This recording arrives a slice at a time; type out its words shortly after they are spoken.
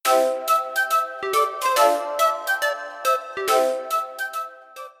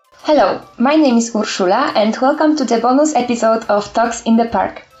Hello, my name is Urszula and welcome to the bonus episode of Talks in the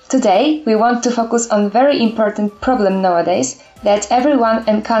Park. Today we want to focus on a very important problem nowadays that everyone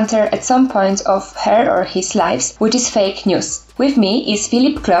encounters at some point of her or his lives, which is fake news. With me is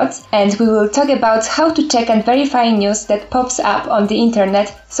Filip Klotz and we will talk about how to check and verify news that pops up on the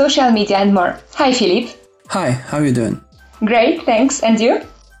internet, social media and more. Hi Filip. Hi, how are you doing? Great, thanks. And you?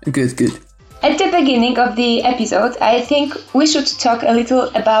 Good. At the beginning of the episode, I think we should talk a little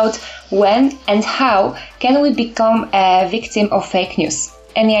about when and how can we become a victim of fake news.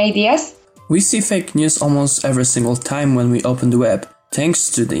 Any ideas? We see fake news almost every single time when we open the web. Thanks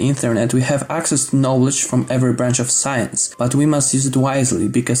to the internet, we have access to knowledge from every branch of science, but we must use it wisely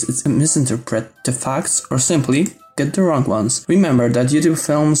because it misinterprets the facts or simply get the wrong ones. Remember that YouTube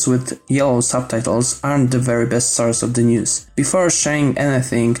films with yellow subtitles aren't the very best source of the news. Before sharing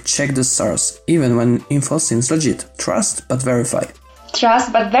anything, check the source, even when info seems legit. Trust but verify.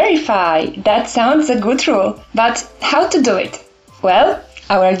 Trust but verify. That sounds a good rule. But how to do it? Well,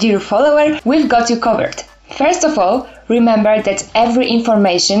 our dear follower, we've got you covered. First of all, remember that every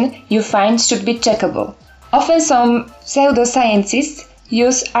information you find should be checkable. Often some pseudoscientists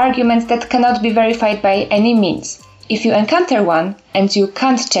use arguments that cannot be verified by any means. If you encounter one and you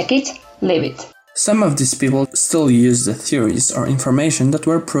can't check it, leave it. Some of these people still use the theories or information that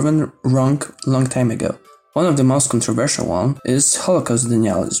were proven wrong long time ago. One of the most controversial ones is Holocaust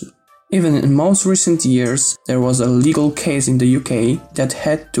denialism. Even in most recent years, there was a legal case in the UK that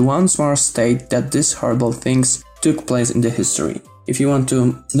had to once more state that these horrible things took place in the history. If you want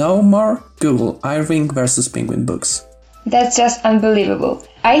to know more, Google Irving vs. Penguin books. That's just unbelievable.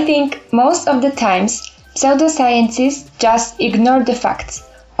 I think most of the times pseudoscientists just ignore the facts,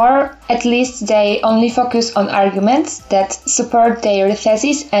 or at least they only focus on arguments that support their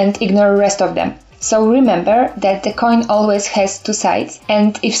thesis and ignore the rest of them. So remember that the coin always has two sides,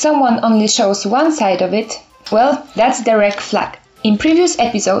 and if someone only shows one side of it, well, that's the red flag. In previous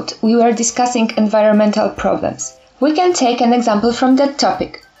episode, we were discussing environmental problems. We can take an example from that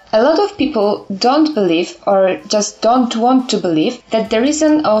topic. A lot of people don't believe or just don't want to believe that the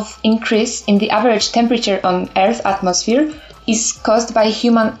reason of increase in the average temperature on Earth's atmosphere is caused by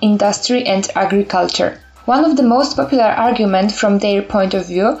human industry and agriculture. One of the most popular arguments from their point of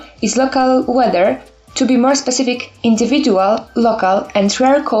view is local weather, to be more specific, individual, local and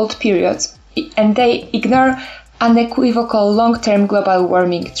rare cold periods, and they ignore unequivocal long-term global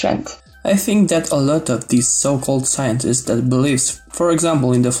warming trend. I think that a lot of these so-called scientists that believes, for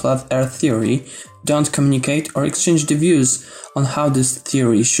example in the flat earth theory, don't communicate or exchange the views on how this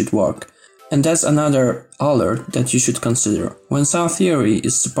theory should work. And that's another alert that you should consider. When some theory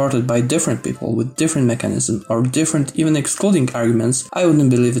is supported by different people with different mechanisms or different even excluding arguments, I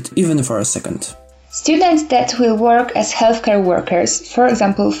wouldn't believe it even for a second. Students that will work as healthcare workers, for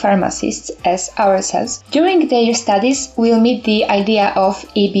example pharmacists as ourselves, during their studies will meet the idea of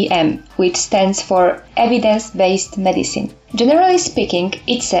EBM, which stands for evidence-based medicine. Generally speaking,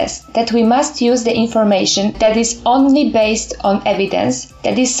 it says that we must use the information that is only based on evidence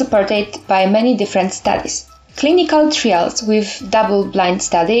that is supported by many different studies. Clinical trials with double-blind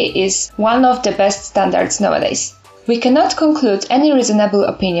study is one of the best standards nowadays. We cannot conclude any reasonable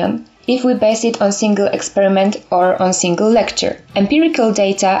opinion if we base it on single experiment or on single lecture. Empirical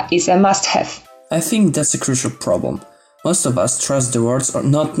data is a must-have. I think that's a crucial problem. Most of us trust the words or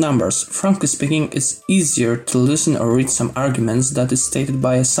not numbers. Frankly speaking, it's easier to listen or read some arguments that is stated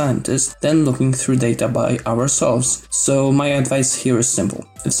by a scientist than looking through data by ourselves. So my advice here is simple.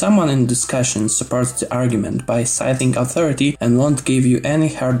 If someone in discussion supports the argument by citing authority and won't give you any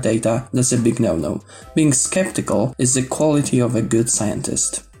hard data, that's a big no-no. Being skeptical is the quality of a good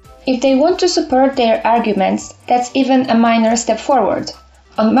scientist. If they want to support their arguments, that's even a minor step forward.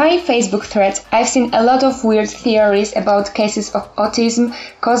 On my Facebook thread, I've seen a lot of weird theories about cases of autism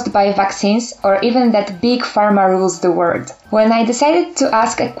caused by vaccines or even that big pharma rules the world. When I decided to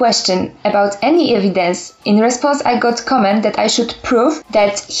ask a question about any evidence, in response I got comment that I should prove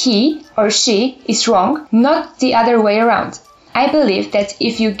that he or she is wrong, not the other way around. I believe that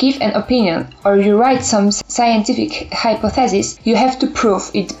if you give an opinion or you write some scientific hypothesis, you have to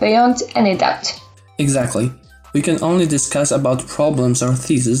prove it beyond any doubt. Exactly. We can only discuss about problems or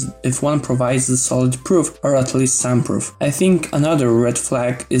theses if one provides the solid proof or at least some proof. I think another red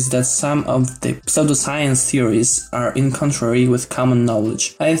flag is that some of the pseudoscience theories are in contrary with common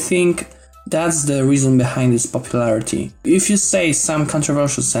knowledge. I think that's the reason behind its popularity. If you say some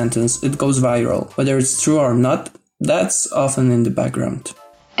controversial sentence, it goes viral. Whether it's true or not, that's often in the background.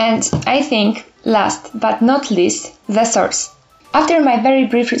 And I think, last but not least, the source. After my very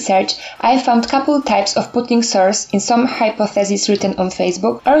brief research, I found couple types of putting source in some hypothesis written on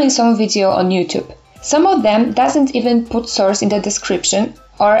Facebook or in some video on YouTube. Some of them doesn't even put source in the description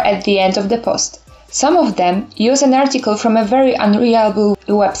or at the end of the post. Some of them use an article from a very unreliable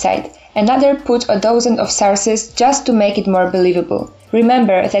website. Another put a dozen of sources just to make it more believable.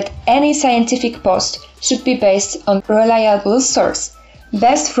 Remember that any scientific post should be based on reliable source,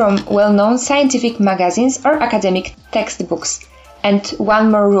 best from well-known scientific magazines or academic textbooks. And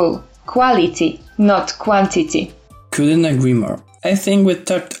one more rule: quality, not quantity. Couldn't agree more. I think we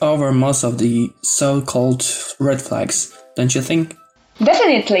talked over most of the so-called red flags, don't you think?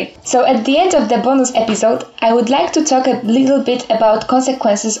 Definitely! So at the end of the bonus episode, I would like to talk a little bit about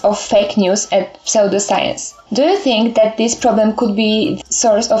consequences of fake news and pseudoscience. Do you think that this problem could be the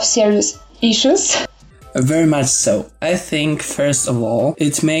source of serious issues? Very much so. I think, first of all,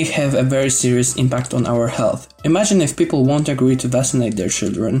 it may have a very serious impact on our health. Imagine if people won't agree to vaccinate their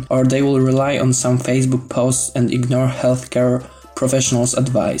children, or they will rely on some Facebook posts and ignore healthcare professionals'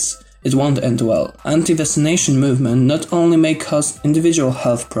 advice. It won't end well. Anti-vaccination movement not only may cause individual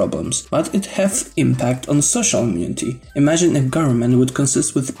health problems, but it has impact on social immunity. Imagine if government would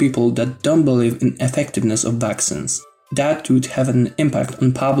consist with people that don't believe in effectiveness of vaccines. That would have an impact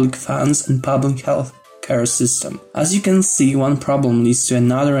on public funds and public health care system. As you can see, one problem leads to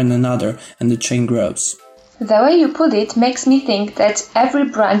another, and the chain grows. The way you put it makes me think that every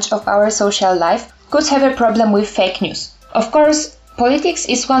branch of our social life could have a problem with fake news. Of course, politics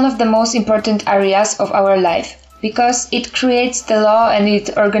is one of the most important areas of our life, because it creates the law and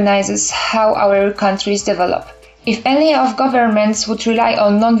it organizes how our countries develop. If any of governments would rely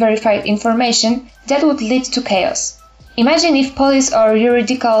on non-verified information, that would lead to chaos. Imagine if police or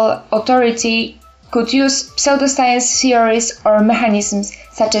juridical authority could use pseudoscience theories or mechanisms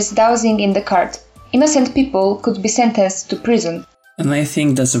such as dowsing in the cart. Innocent people could be sentenced to prison. And I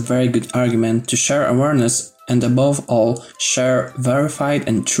think that's a very good argument to share awareness and above all, share verified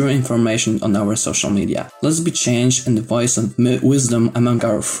and true information on our social media. Let's be change and the voice of wisdom among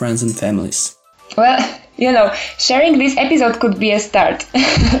our friends and families. Well, sharing this episode could be a start.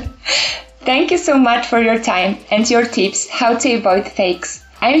 Thank you so much for your time and your tips how to avoid fakes.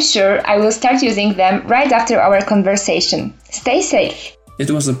 I'm sure I will start using them right after our conversation. Stay safe. It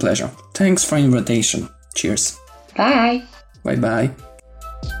was a pleasure. Thanks for the invitation. Cheers. Bye. Bye-bye.